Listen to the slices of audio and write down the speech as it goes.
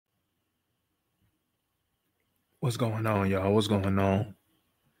What's going on, y'all? What's going on?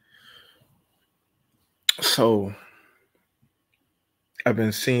 So, I've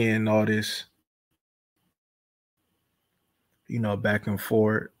been seeing all this, back and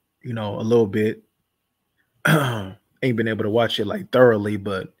forth, a little bit. Ain't been able to watch it like thoroughly,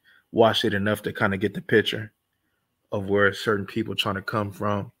 but watch it enough to kind of get the picture of where certain people trying to come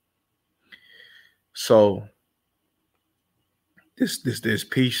from. So, this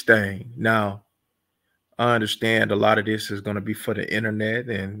peace thing. Now, I understand a lot of this is going to be for the internet,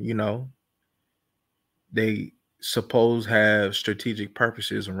 and they suppose have strategic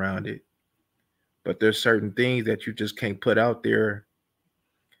purposes around it. But there's certain things that you just can't put out there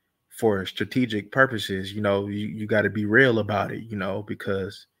for strategic purposes. You got to be real about it,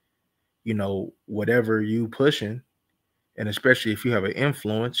 because whatever you pushing, and especially if you have an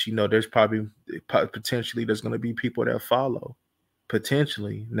influence, there's probably potentially there's going to be people that follow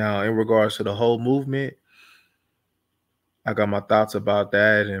potentially. Now, in regards to the whole movement, I got my thoughts about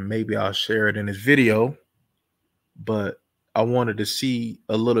that, and maybe I'll share it in this video. But I wanted to see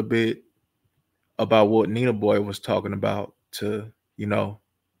a little bit about what Nina Boy was talking about and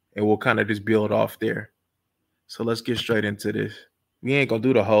we'll kind of just build off there. So let's get straight into this. We ain't gonna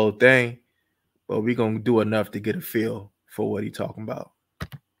do the whole thing, but we gonna do enough to get a feel for what he talking about.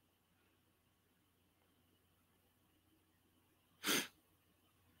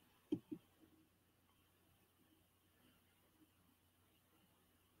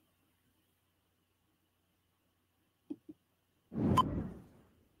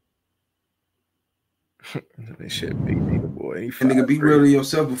 This shit big Nina Boy. Nigga, be real to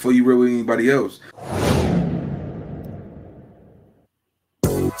yourself before you real with anybody else.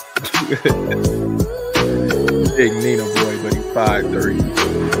 Big Nina Boy, but he 5'3".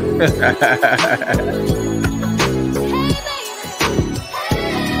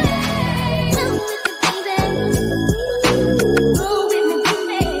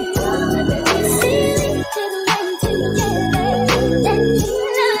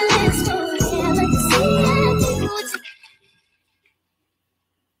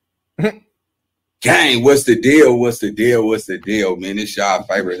 Gang, what's the deal? What's the deal? What's the deal, man? It's y'all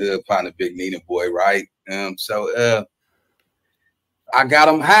favorite hood partner, Big Nina Boy, right? So I got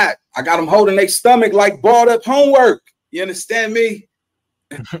them hot. I got them holding their stomach like balled up homework. You understand me?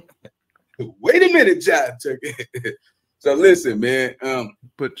 Wait a minute, Jive Turkey. So listen, man.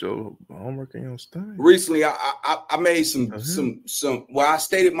 Put your homework in your stomach. Recently, I made some. Well, I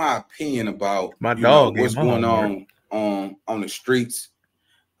stated my opinion about my dog what's going on the streets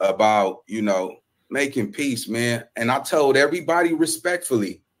about making peace, man. And I told everybody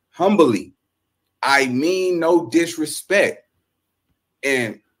respectfully, humbly, I mean no disrespect.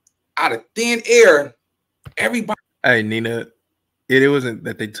 And out of thin air, everybody. Hey, Nina, it wasn't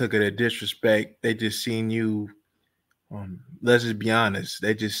that they took it as disrespect. They just seen you. Let's just be honest.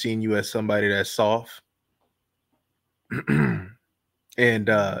 They just seen you as somebody that's soft. And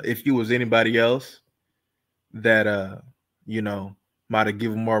if you was anybody else that might have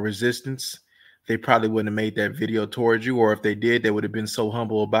given more resistance, they probably wouldn't have made that video towards you, or if they did, they would have been so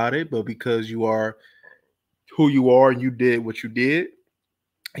humble about it. But because you are who you are and you did what you did,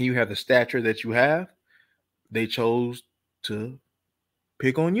 and you have the stature that you have, they chose to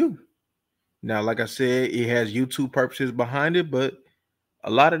pick on you. Now, like I said, it has YouTube purposes behind it, but a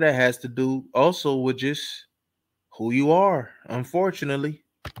lot of that has to do also with just who you are, unfortunately.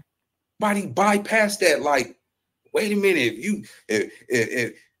 Body bypass that, like, wait a minute,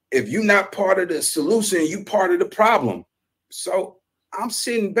 if you're not part of the solution, you part of the problem. So I'm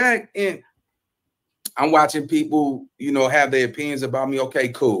sitting back and I'm watching people, have their opinions about me. Okay,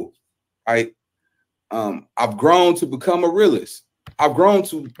 cool. Right. I've grown to become a realist. I've grown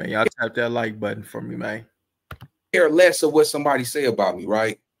to man, y'all tap that like button for me, man. Care less of what somebody say about me,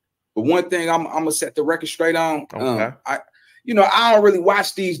 right? But one thing I'm gonna set the record straight on. Okay. I don't really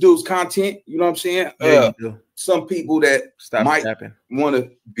watch these dudes' content. You know what I'm saying? Yeah, you do. Some people that might want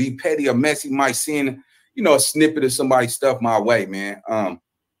to be petty or messy might send, a snippet of somebody's stuff my way, man. I'm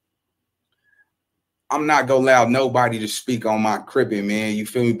not gonna allow nobody to speak on my cripping, man. You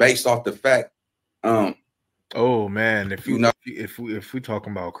feel me? Based off the fact. Oh man, if we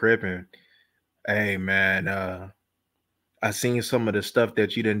talking about cripping, hey man, I seen some of the stuff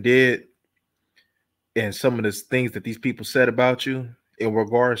that you done did, and some of the things that these people said about you in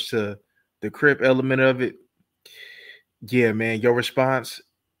regards to the crip element of it. Yeah, man, your response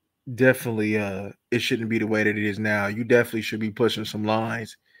definitely it shouldn't be the way that it is now. You definitely should be pushing some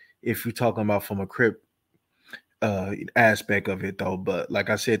lines if you're talking about from a crip aspect of it though. But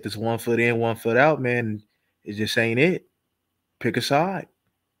like I said, this 1 foot in, 1 foot out, man, it just ain't it. Pick a side,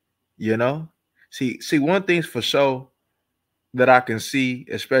 See, one thing's for sure that I can see,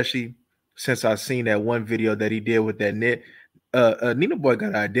 especially since I've seen that one video that he did with that net. Nina Boy got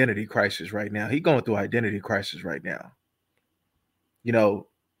an identity crisis right now. He going through identity crisis right now. You know,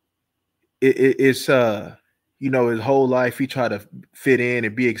 it's you know, his whole life he tried to fit in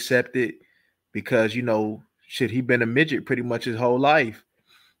and be accepted because shit, he been a midget pretty much his whole life.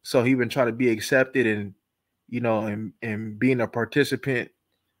 So he been trying to be accepted and and being a participant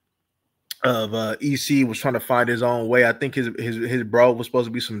of EC was trying to find his own way. I think his bro was supposed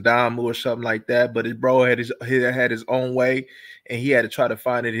to be some Damu or something like that, but his bro had his own way, and he had to try to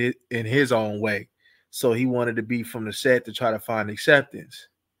find it in his own way. So he wanted to be from the set to try to find acceptance.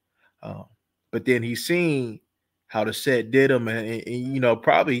 But then he seen how the set did him, and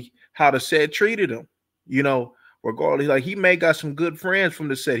probably how the set treated him. Regardless, like he may got some good friends from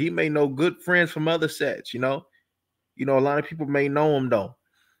the set. He may know good friends from other sets. A lot of people may know him though.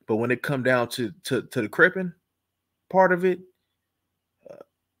 But when it come down to the cripping part of it,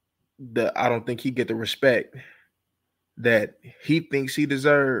 I don't think he get the respect that he thinks he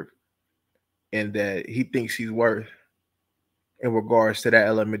deserved and that he thinks he's worth in regards to that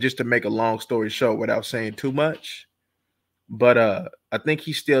element. Just to make a long story short without saying too much, but I think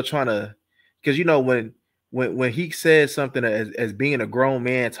he's still trying to, because when he says something as being a grown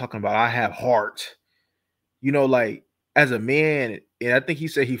man talking about I have heart, like as a man, and I think he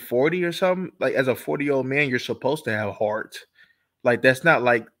said he's 40 or something, like as a 40-year-old man, you're supposed to have heart. Like that's not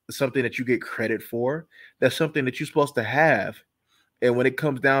like something that you get credit for. That's something that you're supposed to have. And when it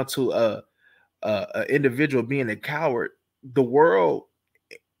comes down to a individual being a coward, the world,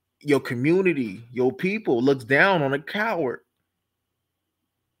 your community, your people looks down on a coward.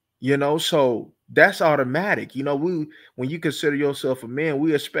 So that's automatic. When you consider yourself a man,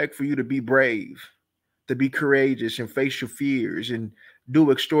 we expect for you to be brave, to be courageous and face your fears and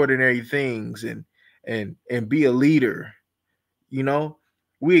do extraordinary things and be a leader.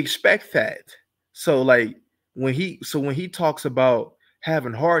 We expect that. So like when he talks about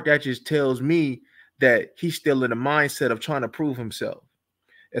having heart, that just tells me that he's still in the mindset of trying to prove himself.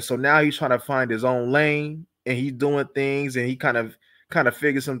 And so now he's trying to find his own lane, and he's doing things, and he kind of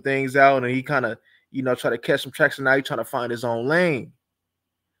figure some things out, and he kind of try to catch some traction. Now he's trying to find his own lane.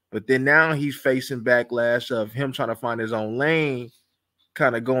 But then now he's facing backlash of him trying to find his own lane,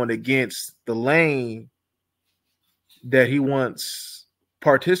 kind of going against the lane that he once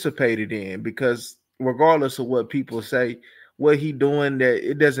participated in. Because regardless of what people say, what he doing, that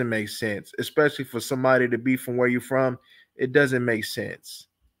it doesn't make sense, especially for somebody to be from where you're from. It doesn't make sense.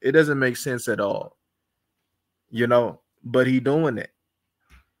 It doesn't make sense at all. But he doing it.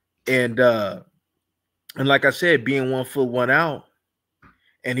 And like I said, being 1 foot, 1 out.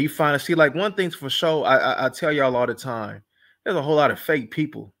 And he finally see, like, one thing's for sure. I tell y'all all the time, there's a whole lot of fake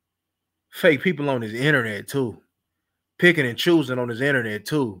people on his internet too, picking and choosing on his internet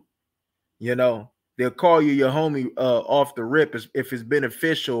too. They'll call you your homie off the rip if it's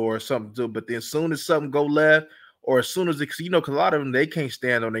beneficial or something too. But then as soon as something go left, or as soon as because a lot of them, they can't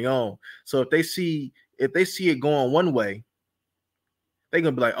stand on their own. So if they see it going one way, they're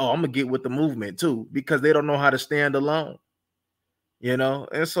gonna be like, oh, I'm gonna get with the movement too, because they don't know how to stand alone.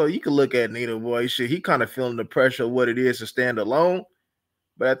 And so you can look at Nina Boy, shit, he kind of feeling the pressure of what it is to stand alone.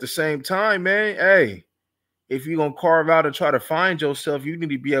 But at the same time, man, hey, if you're gonna carve out and try to find yourself, you need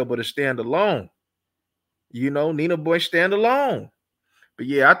to be able to stand alone. Nina Boy, stand alone. But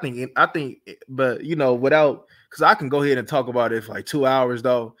yeah, I think, but without, because I can go ahead and talk about it for like 2 hours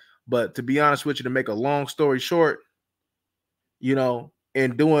though. But to be honest with you, to make a long story short,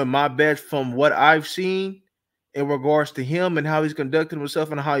 and doing my best from what I've seen in regards to him and how he's conducting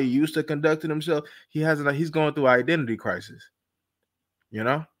himself and how he used to conducting himself, he's going through identity crisis.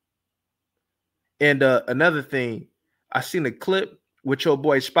 And another thing, I seen a clip with your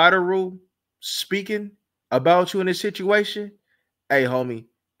boy Spider Rule speaking about you in this situation. Hey, homie,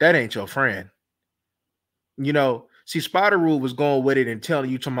 that ain't your friend. See, Spider Rule was going with it and telling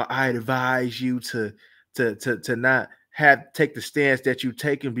you, I advise you to not take the stance that you've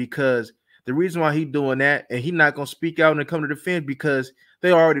taken, because the reason why he doing that, and he not gonna speak out and come to defend, because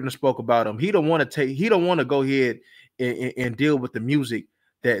they already spoke about him. He don't want to go ahead and deal with the music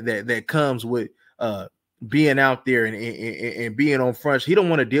that comes with being out there and being on front. He don't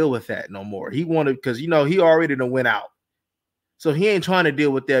want to deal with that no more. He wanted, because he already done went out. So he ain't trying to deal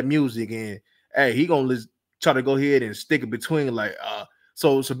with that music, and hey, he gonna try to go ahead and stick it between, like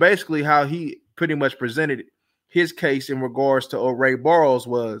so basically how he pretty much presented his case in regards to Ray Barrows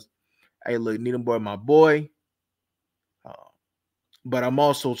was, hey, look, Nina Boy, my boy, but I'm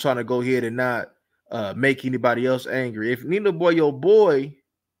also trying to go ahead and not make anybody else angry. If Nina Boy, your boy,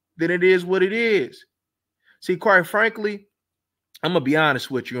 then it is what it is. See, quite frankly, I'm gonna be honest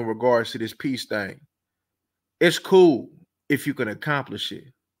with you in regards to this peace thing. It's cool if you can accomplish it,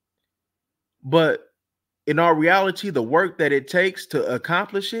 but in our reality, the work that it takes to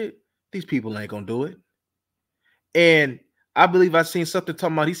accomplish it, these people ain't gonna do it. And I believe I seen something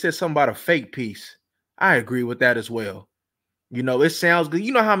talking about, he said something about a fake peace. I agree with that as well. You know, it sounds good.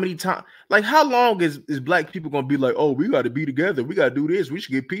 You know how many times, like, how long is black people gonna be like, oh, we got to be together, we got to do this, we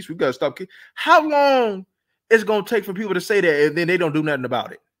should get peace, we got to stop. How long is it gonna take for people to say that and then they don't do nothing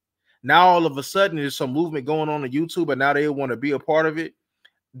about it? Now all of a sudden there's some movement going on YouTube, and now they want to be a part of it.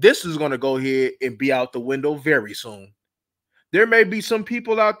 This is gonna go ahead and be out the window very soon. There may be some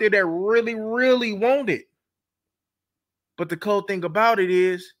people out there that really, really want it, but the cool thing about it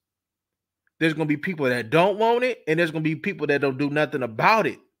is, there's going to be people that don't want it, and there's going to be people that don't do nothing about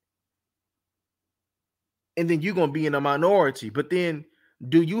it. And then you're going to be in a minority. But then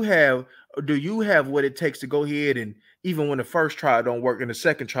do you have what it takes to go ahead, and even when the first try don't work and the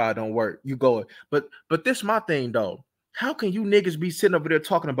second try don't work, you go. But this is my thing though. How can you niggas be sitting over there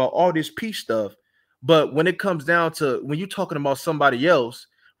talking about all this peace stuff, but when it comes down to when you're talking about somebody else,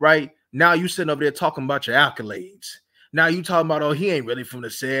 right? Now you sitting over there talking about your accolades. Now you talking about, oh, he ain't really from the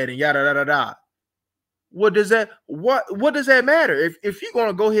set and yada yada yada. What does that matter? If you're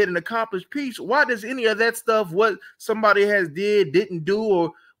gonna go ahead and accomplish peace, why does any of that stuff, what somebody has didn't do,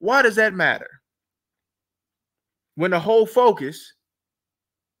 or why does that matter? When the whole focus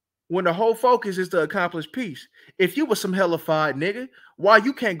is to accomplish peace. If you was some hellified nigga, why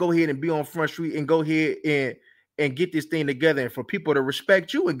you can't go ahead and be on Front Street and go ahead and get this thing together, and for people to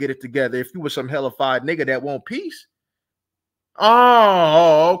respect you and get it together? If you was some hellified nigga that want peace.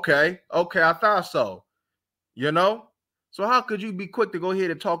 Oh, okay. I thought so. You know? So how could you be quick to go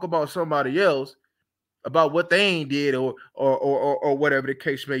ahead and talk about somebody else, about what they ain't did or whatever the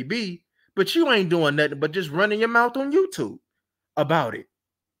case may be, but you ain't doing nothing but just running your mouth on YouTube about it?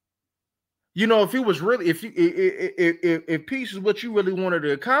 You know, if it was really, if peace is what you really wanted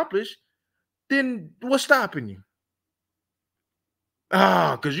to accomplish, then what's stopping you?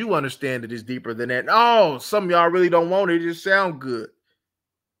 Because you understand that it's deeper than that. Oh, some of y'all really don't want it. It just sound good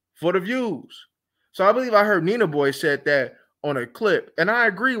for the views. So I believe I heard Nina Boy said that on a clip, and I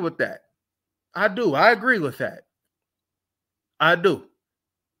agree with that. I do. I agree with that. I do.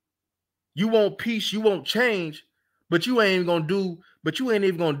 You want peace, you want change, but you ain't even gonna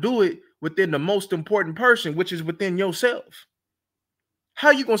do it within the most important person, which is within yourself.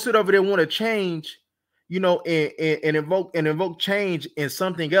 How you gonna sit over there and want to change, you know, and invoke change in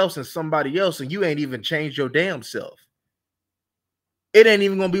something else and somebody else, and you ain't even changed your damn self? It ain't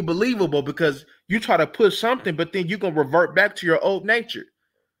even gonna be believable, because you try to push something, but then you're gonna revert back to your old nature.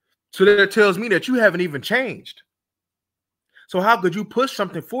 So that tells me that you haven't even changed. So how could you push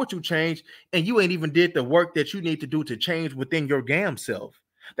something for to change, and you ain't even did the work that you need to do to change within your damn self?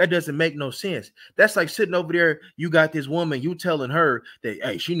 That doesn't make no sense. That's like sitting over there, you got this woman, you telling her that,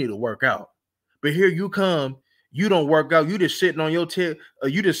 hey, she need to work out. But here you come, you don't work out, you just sitting on your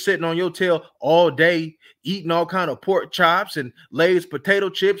tail, all day, eating all kind of pork chops and Lay's potato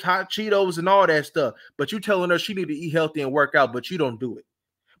chips, hot Cheetos, and all that stuff. But you telling her she need to eat healthy and work out, but you don't do it.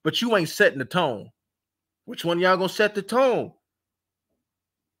 But you ain't setting the tone. Which one of y'all gonna set the tone?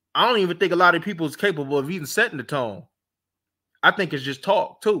 I don't even think a lot of people is capable of even setting the tone. I think it's just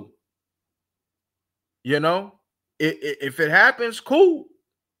talk too. You know, if it happens, cool.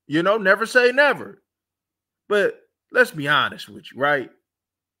 You know, never say never. But let's be honest with you, right?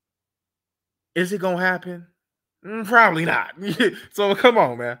 Is it gonna happen? Probably not. So come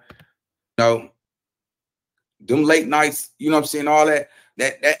on, man. No, them late nights, you know what I'm saying, all that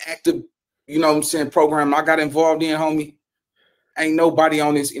active, you know what I'm saying, program I got involved in, homie. Ain't nobody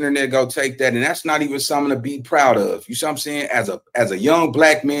on this internet go take that, and that's not even something to be proud of. You see what I'm saying? As a young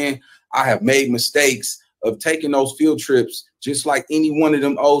black man, I have made mistakes of taking those field trips, just like any one of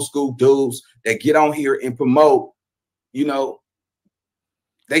them old school dudes that get on here and promote, you know,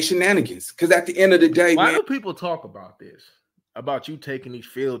 they shenanigans. Because at the end of the day, why do people talk about this? About you taking these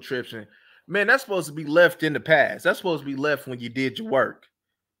field trips, and man, that's supposed to be left in the past. That's supposed to be left when you did your work.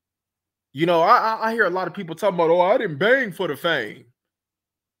 You know, I hear a lot of people talking about, oh, I didn't bang for the fame.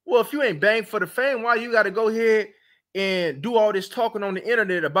 Well, if you ain't bang for the fame, why you got to go ahead and do all this talking on the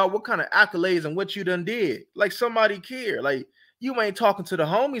internet about what kind of accolades and what you done did? Like somebody care. Like you ain't talking to the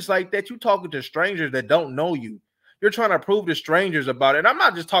homies like that. You talking to strangers that don't know you. You're trying to prove to strangers about it. And I'm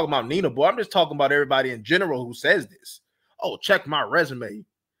not just talking about Nina Boy. I'm just talking about everybody in general who says this. Oh, check my resume.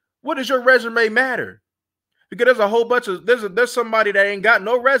 What does your resume matter? Because there's a whole bunch of, there's somebody that ain't got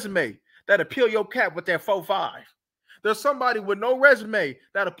no resume that'll peel your cap with that 4.5. There's somebody with no resume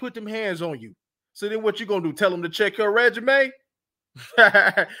that'll put them hands on you. So then what you gonna do? Tell them to check your resume?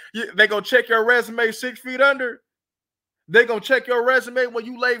 They gonna check your resume 6 feet under? They gonna check your resume when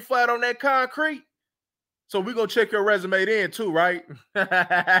you lay flat on that concrete? So we gonna check your resume then too, right? And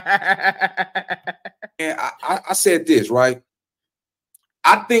I said this, right?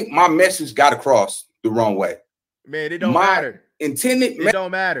 I think my message got across the wrong way. Man, it don't matter. It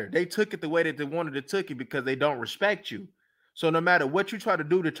don't matter. They took it the way that they wanted to take it because they don't respect you. So no matter what you try to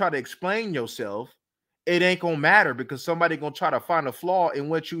do to try to explain yourself, it ain't gonna matter because somebody gonna try to find a flaw in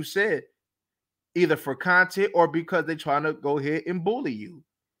what you said, either for content or because they're trying to go ahead and bully you.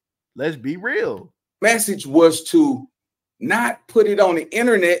 Let's be real. Message was to not put it on the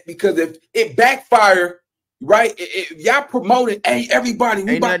internet because if it backfired, right? If y'all promoted, hey, everybody,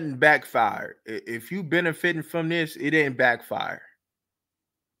 ain't nothing backfired. If you benefiting from this, it ain't backfire.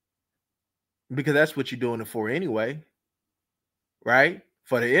 Because that's what you're doing it for anyway. Right?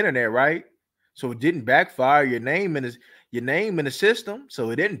 For the internet, right? So it didn't backfire your name in the system.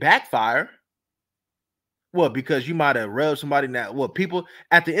 So it didn't backfire. Well, because you might have rubbed somebody now. Well, people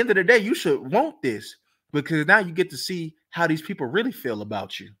at the end of the day, you should want this because now you get to see how these people really feel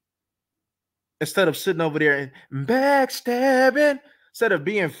about you. Instead of sitting over there and backstabbing, instead of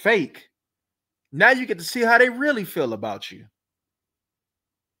being fake, now you get to see how they really feel about you.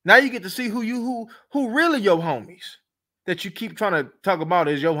 Now you get to see who really your homies that you keep trying to talk about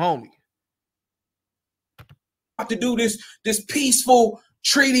as your homie. To do this peaceful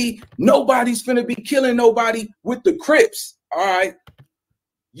treaty, nobody's gonna be killing nobody with the Crips. All right,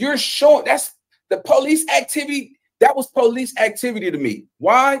 you're showing that's the police activity. That was police activity to me.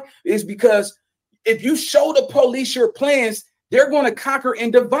 Why? Is because if you show the police your plans, they're going to conquer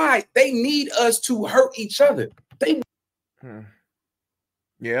and divide. They need us to hurt each other.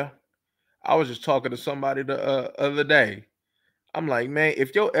 Yeah, I was just talking to somebody the other day. I'm like, man,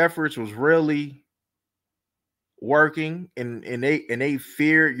 if your efforts was really working and they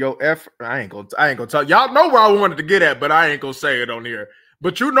fear your effort, I ain't gonna tell y'all know where I wanted to get at, but I ain't gonna say it on here.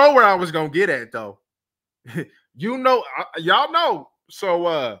 But you know where I was gonna get at though. You know, y'all know.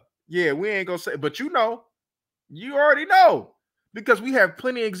 So yeah, we ain't gonna say, but you already know because we have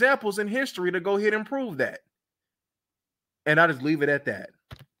plenty of examples in history to go ahead and prove that. And I just leave it at that.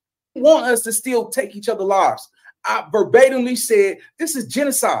 Want us to still take each other's lives. I verbatimly said this is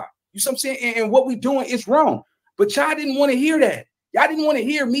genocide. You see what I'm saying? And what we're doing is wrong. But y'all didn't want to hear that. Y'all didn't want to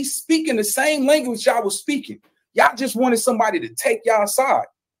hear me speaking the same language y'all was speaking. Y'all just wanted somebody to take y'all side.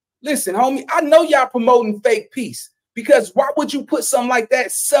 Listen, homie, I know y'all promoting fake peace because why would you put something like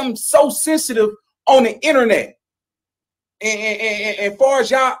that, something so sensitive on the internet? And far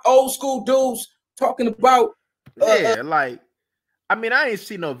as y'all old school dudes talking about, like, I mean, I ain't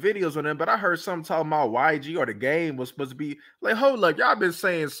seen no videos on them, but I heard something talking about YG or the game was supposed to be like, hold up, y'all been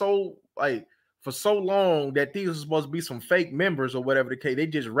saying so like for so long that these are supposed to be some fake members or whatever the case. They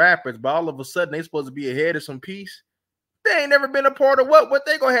just rappers, but all of a sudden they supposed to be ahead of some peace. They ain't never been a part of what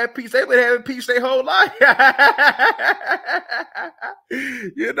they gonna have peace. They been having peace their whole life.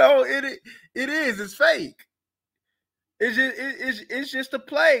 You know, it's fake. It's just a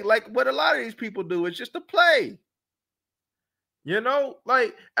play, like what a lot of these people do. It's just a play. You know,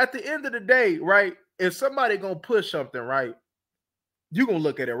 like at the end of the day, right? If somebody gonna push something, right, you gonna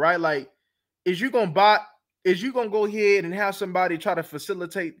look at it, right? Like, is you gonna go ahead and have somebody try to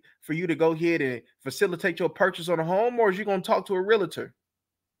facilitate for you to go ahead and facilitate your purchase on a home, or is you gonna talk to a realtor?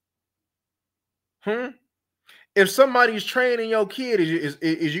 If somebody's training your kid,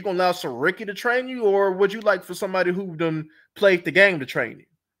 is you gonna allow some Ricky to train you, or would you like for somebody who done played the game to train you?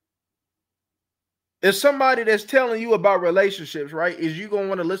 If somebody that's telling you about relationships, right, is you gonna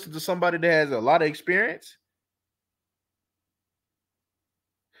want to listen to somebody that has a lot of experience?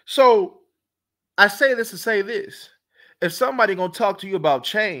 So I say this to say this. If somebody gonna talk to you about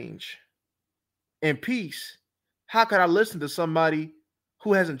change and peace, how could I listen to somebody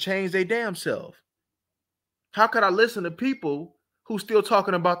who hasn't changed their damn self? How could I listen to people who still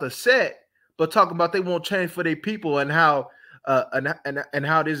talking about the set, but talking about they won't change for their people and how and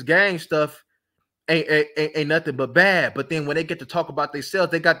how this gang stuff ain't nothing but bad. But then when they get to talk about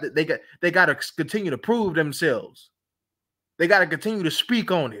themselves, they got to continue to prove themselves. They got to continue to speak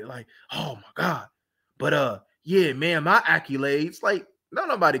on it. Like, oh my God. But yeah, man, my accolades. Like, don't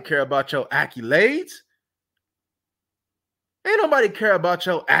nobody care about your accolades. Ain't nobody care about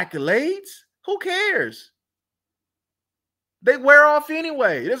your accolades. Who cares? They wear off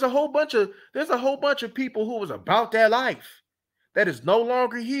anyway. There's a whole bunch of people who was about that life that is no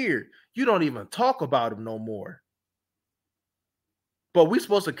longer here. You don't even talk about them no more. But we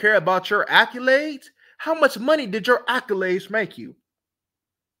supposed to care about your accolades? How much money did your accolades make you?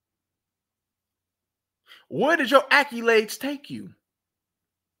 Where did your accolades take you?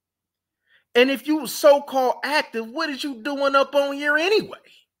 And if you were so-called active, what is you doing up on here anyway?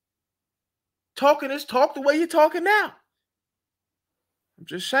 Talking is talk the way you're talking now. I'm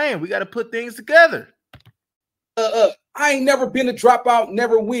just saying, we got to put things together. I ain't never been a dropout,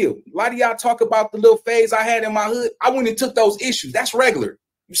 never will. A lot of y'all talk about the little phase I had in my hood. I went and took those issues. That's regular.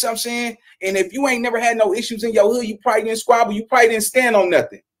 You see what I'm saying? And if you ain't never had no issues in your hood, you probably didn't squabble. You probably didn't stand on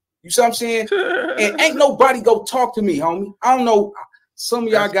nothing. You see what I'm saying? And ain't nobody go talk to me, homie. I don't know. Some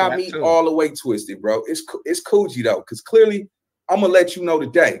of y'all got me all the way twisted, bro. It's Coogee though, because clearly I'm gonna let you know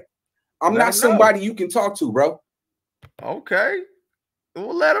today. I'm not somebody you can talk to, bro. Okay.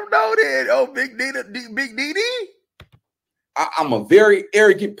 We'll let them know then. Oh, Big DD. I'm a very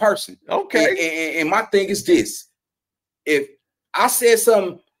arrogant person. Okay. And my thing is this. If I said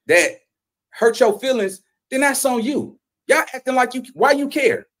something that hurt your feelings, then that's on you. Y'all acting like you, why you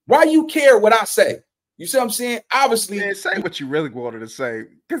care? Why you care what I say? You see what I'm saying? Obviously. Man, say what you really wanted to say.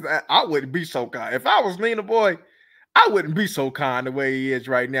 Because I wouldn't be so kind. If I was Nina Boy, I wouldn't be so kind the way he is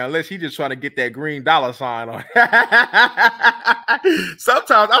right now, unless he's just trying to get that green dollar sign on.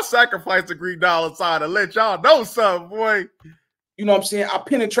 Sometimes I sacrifice the green dollar sign to let y'all know something, boy. You know what I'm saying? I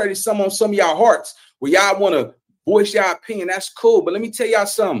penetrated some on some of y'all hearts where y'all want to voice y'all opinion. That's cool. But let me tell y'all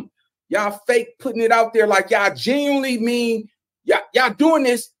something. Y'all fake putting it out there like y'all genuinely mean y'all doing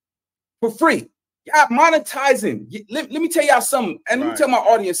this for free. Y'all monetizing. Let me tell y'all something. And let me tell my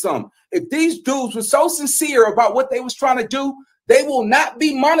audience something. If these dudes were so sincere about what they was trying to do, they will not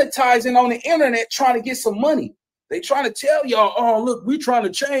be monetizing on the internet trying to get some money. They trying to tell y'all, oh, look, we trying to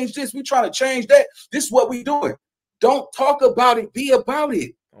change this. We trying to change that. This is what we doing. Don't talk about it. Be about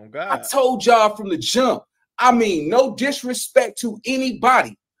it. Oh, God. I told y'all from the jump. I mean, no disrespect to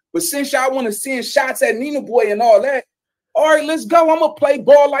anybody. But since y'all want to send shots at Nina Boy and all that, all right, let's go. I'm going to play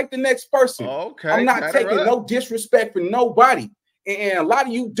ball like the next person. Okay. I'm not taking no disrespect for nobody. And a lot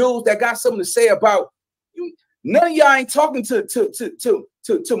of you dudes that got something to say about you, none of y'all ain't talking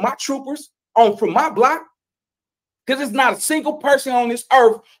to my troopers from my block. Because there's not a single person on this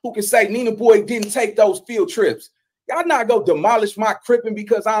earth who can say Nina Boy didn't take those field trips. Y'all not go demolish my cripping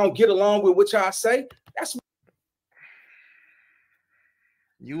because I don't get along with what y'all say. That's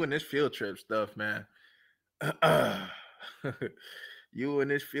you and this field trip stuff, man. You and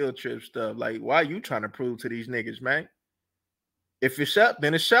this field trip stuff. Like, why you trying to prove to these niggas, man? If it's up,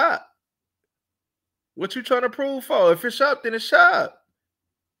 then it's shot. What you trying to prove for? If it's up, then it's shot.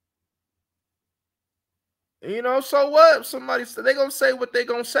 You know, so what? Somebody said they gonna say what they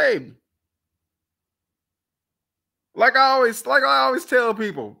gonna say. Like I always tell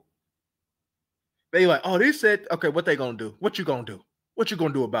people. They like, oh, they said, okay, what they gonna do? What you gonna do? What you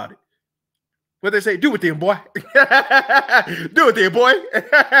gonna do about it? What they say, do it then, boy. Do it then, boy.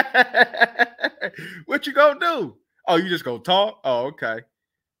 What you gonna do? Oh, you just gonna talk? Oh, okay.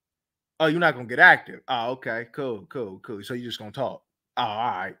 Oh, you're not gonna get active. Oh, okay. Cool. So you just gonna talk. Oh,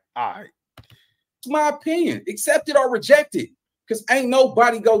 all right. It's my opinion. Accept it or reject it. Because ain't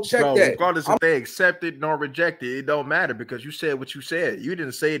nobody go check that. Regardless if they accept it nor reject it, it don't matter because you said what you said. You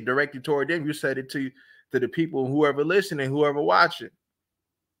didn't say it directly toward them. You said it to the people, whoever listening, whoever watching.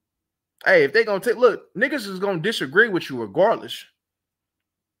 Hey, if they gonna take, look, niggas is gonna disagree with you regardless.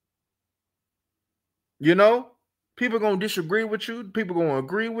 You know, people gonna disagree with you. People gonna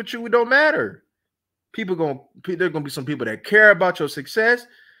agree with you. It don't matter. There's gonna be some people that care about your success,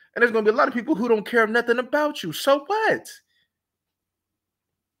 and there's gonna be a lot of people who don't care nothing about you. So what?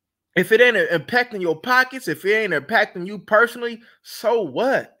 If it ain't impacting your pockets, if it ain't impacting you personally, so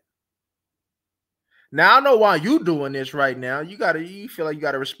what? Now I know why you doing this right now. You feel like you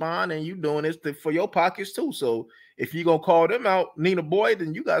gotta respond, and you doing this for your pockets too. So if you gonna call them out, Nina Boy,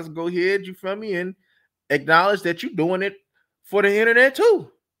 then you guys go ahead, you feel me, and acknowledge that you're doing it for the internet too.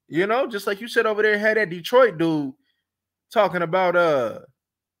 You know, just like you said over there, had that Detroit dude talking about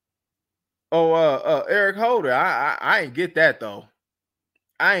Eric Holder. I ain't get that though.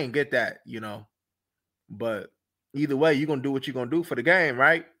 I ain't get that, you know. But either way, you're gonna do what you're gonna do for the game,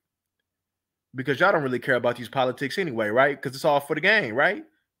 right? Because y'all don't really care about these politics anyway, right? Because it's all for the game, right?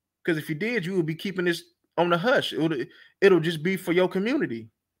 Because if you did, you would be keeping this on the hush. It'll just be for your community.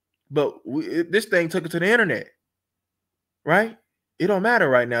 But this thing took it to the internet, right? It don't matter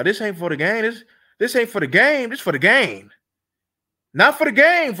right now. This ain't for the game. This ain't for the game. This for the game. Not for the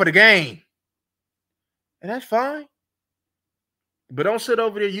game, for the game. And that's fine. But don't sit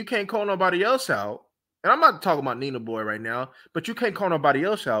over there. You can't call nobody else out. And I'm not talking about Nina Boy right now, but you can't call nobody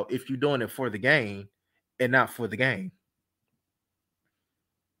else out if you're doing it for the game and not for the game.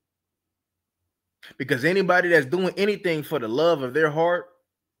 Because anybody that's doing anything for the love of their heart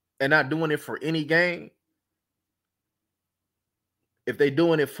and not doing it for any gain, if they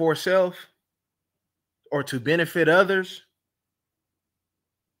doing it for self or to benefit others,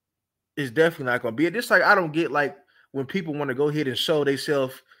 it's definitely not going to be it. Just like I don't get like when people want to go ahead and show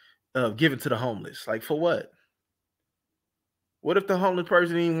themselves giving to the homeless. Like for what? What if the homeless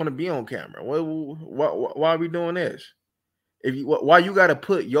person didn't even want to be on camera? Why are we doing this? Why you got to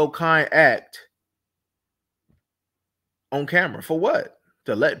put your kind act on camera for what?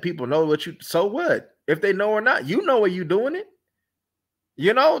 To let people know what you. So what? If they know or not, you know where you doing it.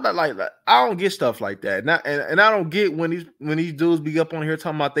 You know, like I don't get stuff like that. And I don't get when these dudes be up on here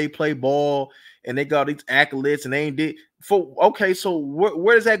talking about they play ball and they got these accolades and they ain't did for okay. So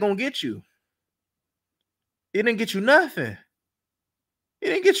where is that gonna get you? It didn't get you nothing. It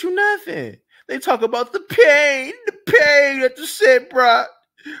didn't get you nothing. They talk about the pain that the set brought.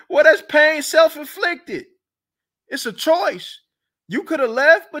 Well, that's pain self-inflicted. It's a choice. You could have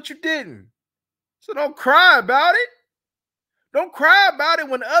left, but you didn't. So don't cry about it. Don't cry about it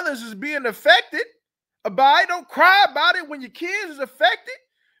when others is being affected by it. Don't cry about it when your kids is affected.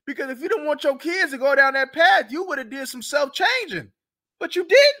 Because if you don't want your kids to go down that path, you would have did some self-changing. But you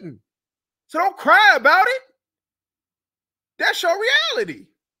didn't. So don't cry about it. That's your reality.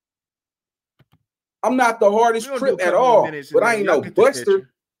 I'm not the hardest crip at all, but I ain't no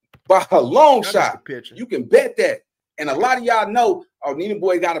buster by a long shot. You can bet that. And a lot of y'all know, oh, Nina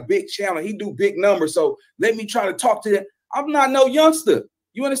Boy got a big channel. He do big numbers. So let me try to talk to them. I'm not no youngster.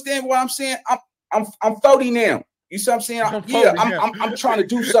 You understand what I'm saying? I'm 40 now. You see what I'm saying? I'm trying to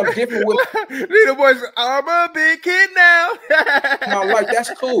do something different with Nina Boy's. I'm a big kid now. No, like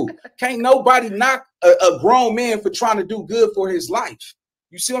that's cool. Can't nobody knock a grown man for trying to do good for his life.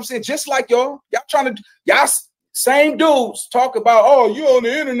 You see what I'm saying? Just like y'all trying to, y'all same dudes talk about, oh, you on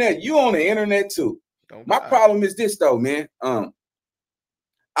the internet. You on the internet too. My problem is this though, man.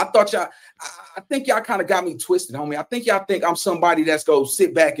 I thought y'all, I think y'all kind of got me twisted, homie. I think y'all think I'm somebody that's gonna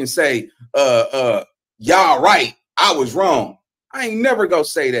sit back and say, y'all right, I was wrong. I ain't never gonna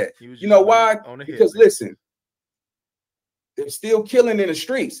say that. You know why? Because listen, they're still killing in the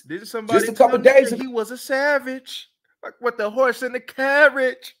streets. Just a couple days ago, he was a savage, like with the horse and the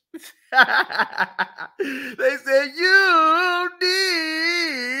carriage. They said you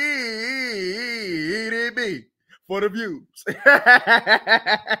needed me for the views.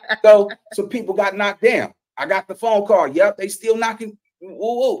 so people got knocked down. I got the phone call. Yep, they still knocking. Woo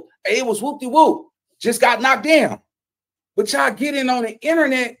woo. It was whoop de whoop. Just got knocked down. But y'all getting on the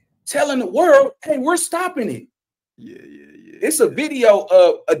internet telling the world, hey, we're stopping it. Yeah. It's a video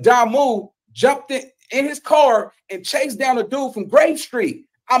of Adamu jumped in his car and chased down a dude from Grave Street.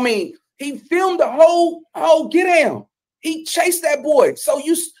 I mean, he filmed the whole get down. He chased that boy. So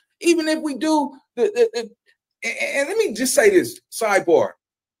even if we do and let me just say this sidebar.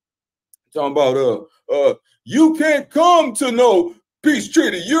 Talking about you can't come to no peace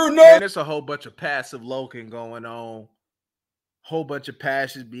treaty. You're not. And it's a whole bunch of passive loking going on. Whole bunch of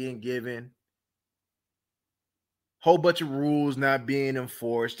passes being given. Whole bunch of rules not being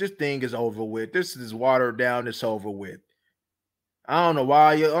enforced. This thing is over with. This is watered down. It's over with. I don't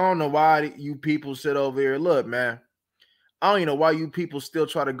know why you people sit over here. Look, man. I don't even know why you people still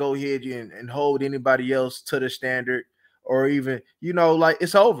try to go ahead and hold anybody else to the standard or even, like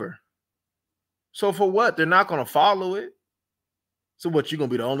it's over. So for what? They're not going to follow it. So what, you going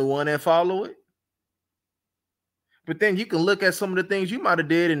to be the only one that follow it? But then you can look at some of the things you might have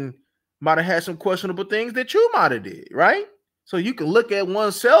did and might have had some questionable things that you might have did, right? So you can look at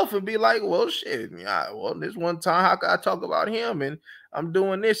oneself and be like, well, shit, well, this one time, how can I talk about him? And I'm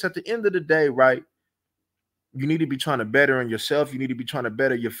doing this. At the end of the day, right? You need to be trying to better on yourself. You need to be trying to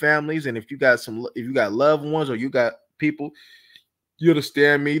better your families. And if you got loved ones or you got people, you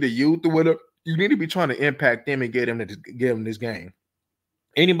understand me, the youth or whatever, you need to be trying to impact them and give them this game.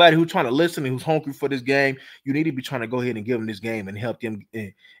 Anybody who's trying to listen and who's hungry for this game, you need to be trying to go ahead and give them this game and help them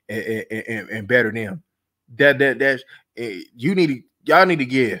and better them. That's y'all need to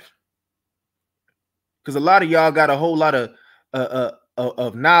give, because a lot of y'all got a whole lot of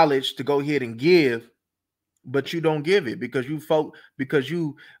knowledge to go ahead and give, but you don't give it because you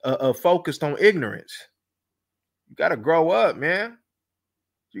focused on ignorance. You got to grow up, man.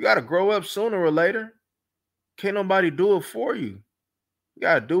 You got to grow up sooner or later. Can't nobody do it for you. You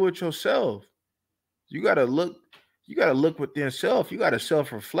got to do it yourself. You got to look within self. You got to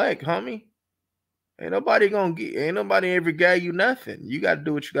self-reflect, homie. Ain't nobody ever gave you nothing. You got to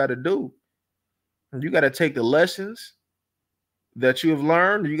do what you got to do. And you got to take the lessons that you have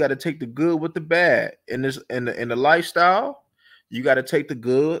learned. You got to take the good with the bad in the lifestyle. You got to take the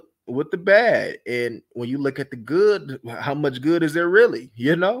good with the bad. And when you look at the good, how much good is there really?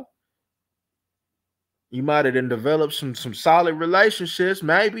 You know, you might have then developed some solid relationships,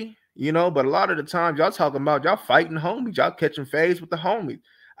 maybe, you know, but a lot of the times y'all talking about y'all fighting homies, y'all catching fades with the homies.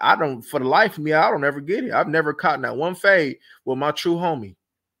 I don't, for the life of me, I don't ever get it. I've never caught that one fade with my true homie.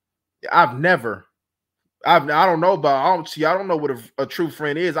 I don't know about, I don't know what a true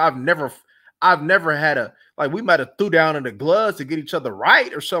friend is. I've never had a, like, we might have threw down in the gloves to get each other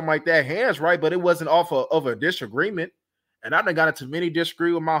right or something like that, hands right, but it wasn't off of a disagreement. And I done got into many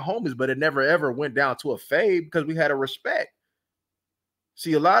disagree with my homies, but it never ever went down to a fade because we had a respect.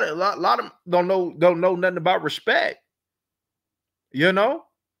 See, a lot of don't know nothing about respect. You know,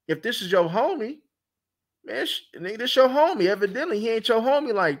 if this is your homie, man, this your homie. Evidently, he ain't your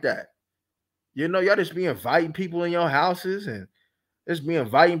homie like that. You know, y'all just be inviting people in your houses and just be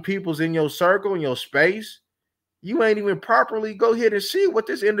inviting people's in your circle, in your space. You ain't even properly go ahead and see what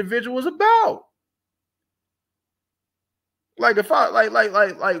this individual is about. Like if I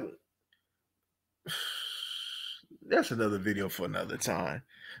like that's another video for another time.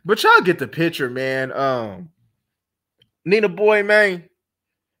 But y'all get the picture, man. Nina Boy, man,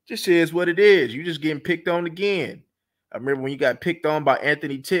 just is what it is. You just getting picked on again. I remember when you got picked on by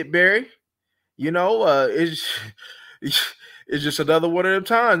Anthony Titberry. You know, it's just another one of them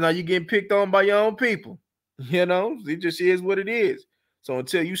times. Now you getting picked on by your own people. You know, it just is what it is. So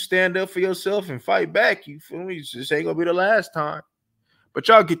until you stand up for yourself and fight back, you feel me? This ain't gonna be the last time. But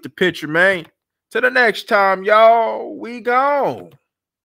y'all get the picture, man. Till the next time, y'all, we gone.